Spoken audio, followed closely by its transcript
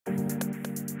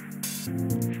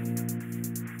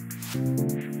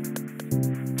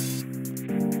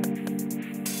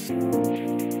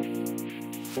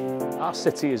Our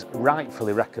city is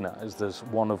rightfully recognised as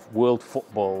one of world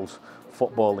football's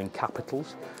footballing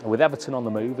capitals. And with Everton on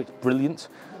the move, it's brilliant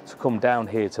to come down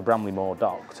here to Bramley Moore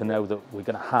Dock to know that we're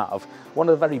going to have one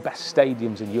of the very best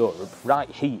stadiums in Europe right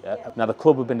here. Now, the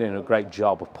club have been doing a great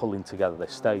job of pulling together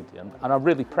this stadium, and I'm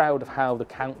really proud of how the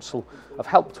council have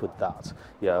helped with that.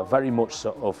 Yeah, very much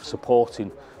sort of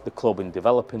supporting the club in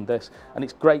developing this, and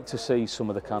it's great to see some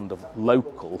of the kind of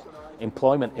local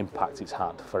employment impact it's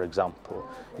had. For example,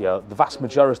 the vast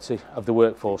majority of the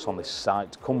workforce on this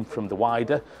site come from the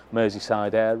wider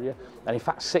Merseyside area, and in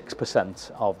fact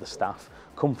 6% of the staff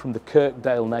come from the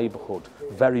Kirkdale neighbourhood,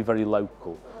 very, very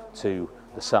local to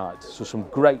the site. So some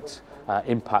great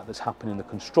impact that's happening in the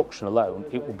construction alone.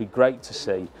 It will be great to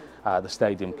see the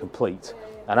stadium complete,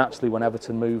 and actually when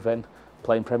Everton move in,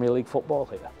 playing Premier League football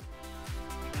here.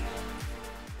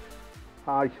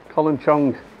 Hi, Colin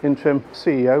Chong, Interim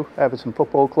CEO, Everton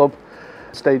Football Club,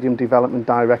 Stadium Development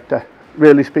Director.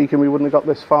 Really speaking, we wouldn't have got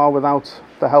this far without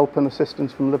the help and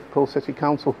assistance from Liverpool City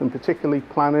Council, and particularly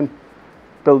planning,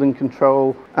 building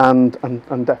control and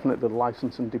definitely the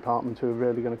licensing department, who are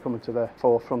really going to come into the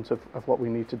forefront of what we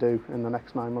need to do in the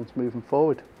next 9 months moving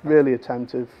forward. Really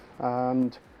attentive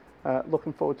and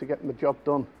looking forward to getting the job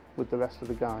done with the rest of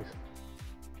the guys.